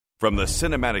From the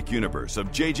cinematic universe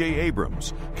of J.J.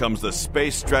 Abrams comes the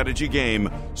space strategy game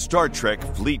Star Trek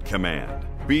Fleet Command.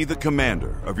 Be the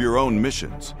commander of your own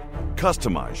missions.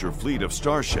 Customize your fleet of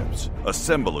starships.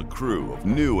 Assemble a crew of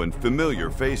new and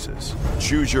familiar faces.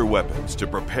 Choose your weapons to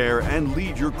prepare and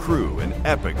lead your crew in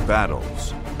epic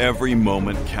battles. Every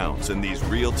moment counts in these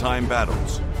real-time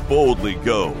battles. Boldly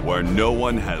go where no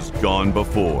one has gone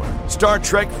before. Star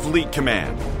Trek Fleet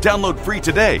Command. Download free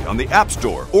today on the App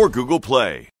Store or Google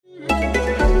Play.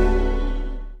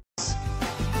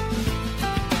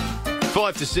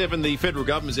 5 to 7, the federal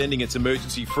government is ending its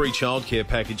emergency free childcare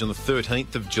package on the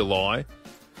 13th of July.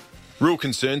 Real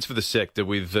concerns for the sector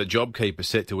with JobKeeper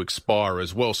set to expire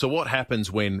as well. So what happens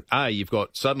when, A, you've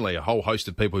got suddenly a whole host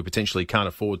of people who potentially can't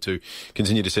afford to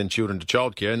continue to send children to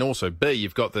childcare, and also, B,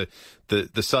 you've got the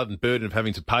sudden burden of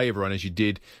having to pay everyone as you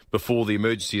did before the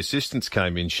emergency assistance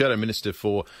came in. Shadow Minister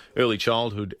for Early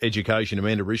Childhood Education,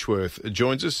 Amanda Rishworth,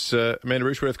 joins us. Amanda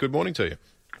Rishworth, good morning to you.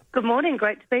 Good morning.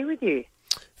 Great to be with you.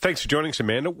 Thanks for joining us,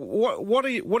 Amanda. What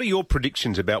are your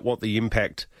predictions about what the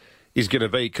impact is going to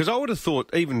be? Because I would have thought,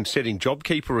 even setting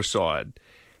JobKeeper aside,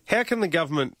 how can the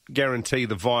government guarantee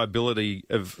the viability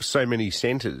of so many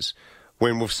centres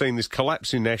when we've seen this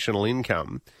collapse in national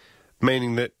income,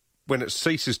 meaning that when it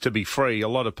ceases to be free, a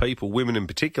lot of people, women in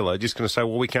particular, are just going to say,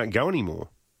 well, we can't go anymore?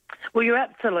 Well, you're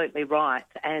absolutely right.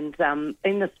 And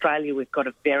in Australia, we've got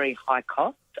a very high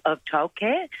cost of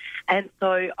childcare. And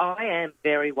so I am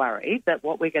very worried that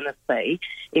what we're going to see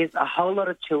is a whole lot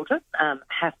of children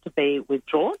have to be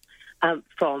withdrawn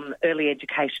from early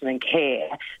education and care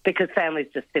because families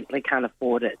just simply can't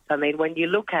afford it. I mean, when you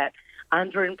look at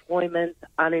underemployment,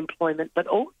 unemployment, but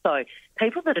also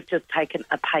people that have just taken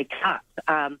a pay cut,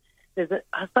 there's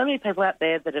so many people out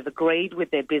there that have agreed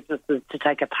with their businesses to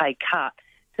take a pay cut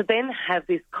to then have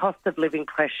this cost of living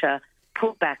pressure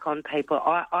put back on people.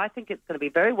 I think it's going to be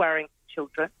very worrying for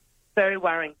children, very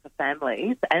worrying for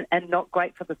families, and not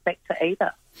great for the sector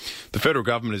either. The federal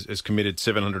government has committed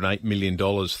 $708 million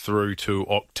through to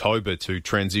October to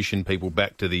transition people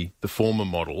back to the former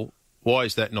model. Why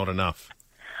is that not enough?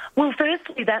 Well,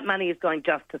 firstly, that money is going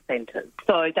just to centres,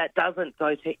 so that doesn't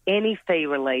go to any fee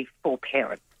relief for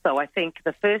parents. So I think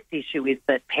the first issue is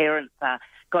that parents are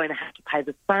going to have to pay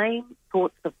the same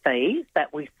sorts of fees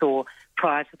that we saw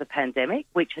prior to the pandemic,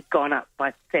 which had gone up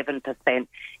by 7%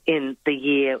 in the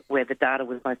year where the data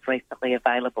was most recently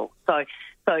available. So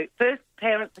first,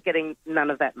 parents are getting none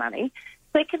of that money.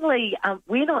 Secondly,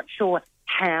 we're not sure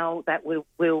how that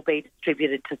will be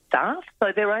distributed to staff.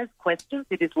 So there are questions.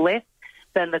 It is less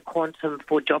than the quantum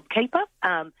for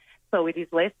JobKeeper. So it is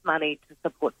less money to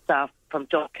support staff from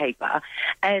JobKeeper.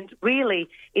 And really,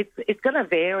 it's going to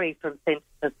vary from centre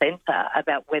to centre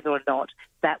about whether or not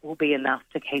that will be enough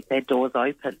to keep their doors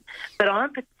open. But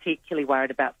I'm particularly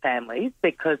worried about families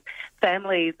because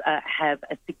families have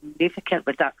a significant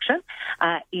reduction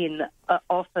in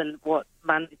often what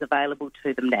money is available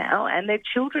to them now, and their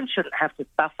children shouldn't have to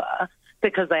suffer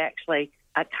because they actually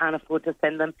can't afford to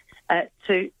send them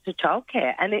to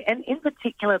childcare. And in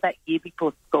particular, that year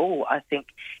before school, I think,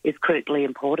 is critically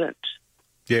important.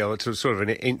 Yeah, well, it's a sort of an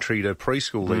entry to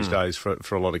preschool these days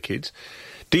for a lot of kids.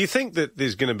 Do you think that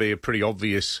there's going to be a pretty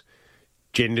obvious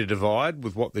gender divide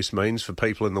with what this means for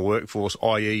people in the workforce,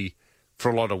 i.e.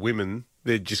 for a lot of women,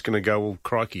 they're just going to go, well,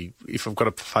 crikey, if I've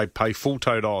got to pay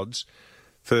full-toed odds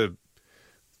for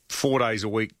 4 days a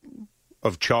week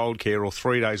of childcare or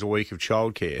 3 days a week of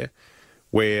childcare,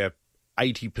 where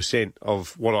 80%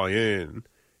 of what I earn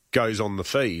goes on the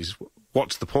fees,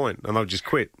 what's the point? And I'll just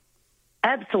quit.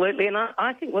 Absolutely, and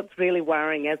I think what's really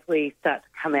worrying as we start to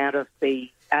come out of the,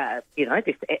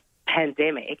 this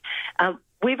pandemic,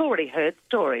 we've already heard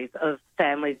stories of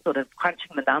families sort of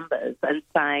crunching the numbers and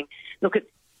saying, look,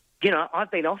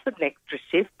 I've been offered an extra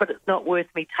shift, but it's not worth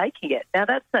me taking it. Now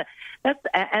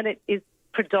and it is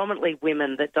predominantly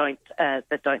women that don't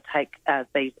take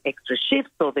these extra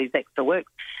shifts or these extra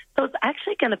works. So it's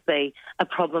actually going to be a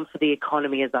problem for the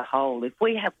economy as a whole. If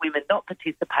we have women not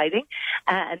participating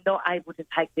and not able to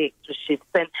take the extra shifts,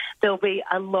 then there'll be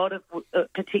a lot of,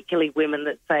 particularly women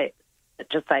that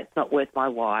just say it's not worth my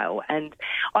while. And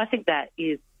I think that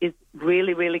is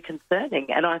really, really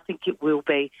concerning. And I think it will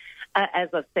be, as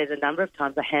I've said a number of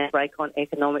times, a handbrake on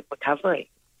economic recovery.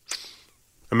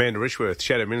 Amanda Rishworth,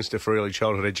 Shadow Minister for Early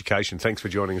Childhood Education, thanks for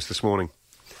joining us this morning.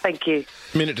 Thank you.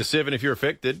 7:01, if you're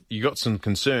affected, you got some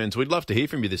concerns, we'd love to hear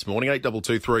from you this morning.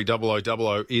 8223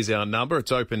 0000 is our number.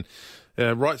 It's open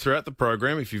right throughout the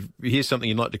program. If you hear something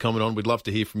you'd like to comment on, we'd love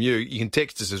to hear from you. You can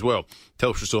text us as well.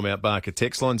 Telstra Storm Out Barker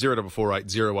text line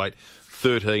 0448 08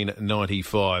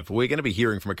 13.95. We're going to be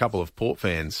hearing from a couple of Port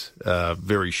fans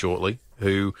very shortly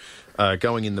who are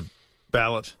going in the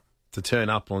ballot to turn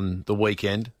up on the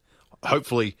weekend,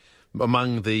 hopefully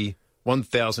among the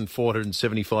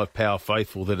 1,475 Power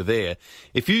faithful that are there.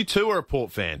 If you too are a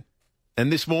Port fan,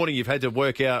 and this morning you've had to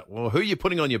work out, well, who are you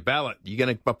putting on your ballot? You're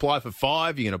going to apply for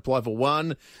 5, you're going to apply for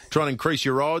 1, try and increase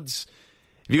your odds.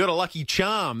 Have you got a lucky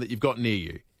charm that you've got near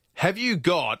you? Have you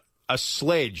got a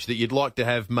sledge that you'd like to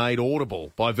have made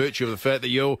audible by virtue of the fact that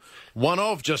you're one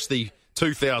of just the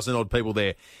 2,000 odd people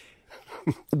there?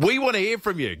 We want to hear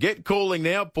from you. Get calling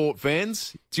now, Port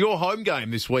fans. It's your home game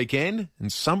this weekend,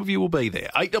 and some of you will be there.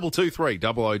 8223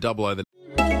 0000.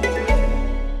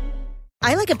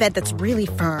 I like a bed that's really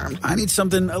firm. I need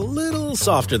something a little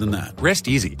softer than that. Rest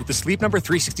easy. With the Sleep Number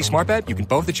 360 smart bed, you can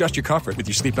both adjust your comfort with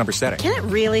your Sleep Number setting. Can it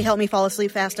really help me fall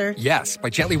asleep faster? Yes, by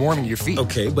gently warming your feet.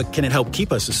 Okay, but can it help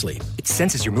keep us asleep? It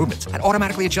senses your movements and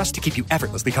automatically adjusts to keep you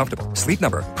effortlessly comfortable. Sleep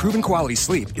Number, proven quality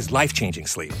sleep is life-changing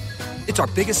sleep. It's our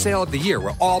biggest sale of the year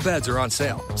where all beds are on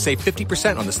sale. Save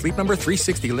 50% on the Sleep Number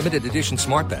 360 limited edition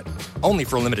smart bed. Only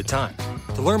for a limited time.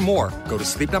 To learn more, go to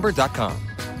sleepnumber.com.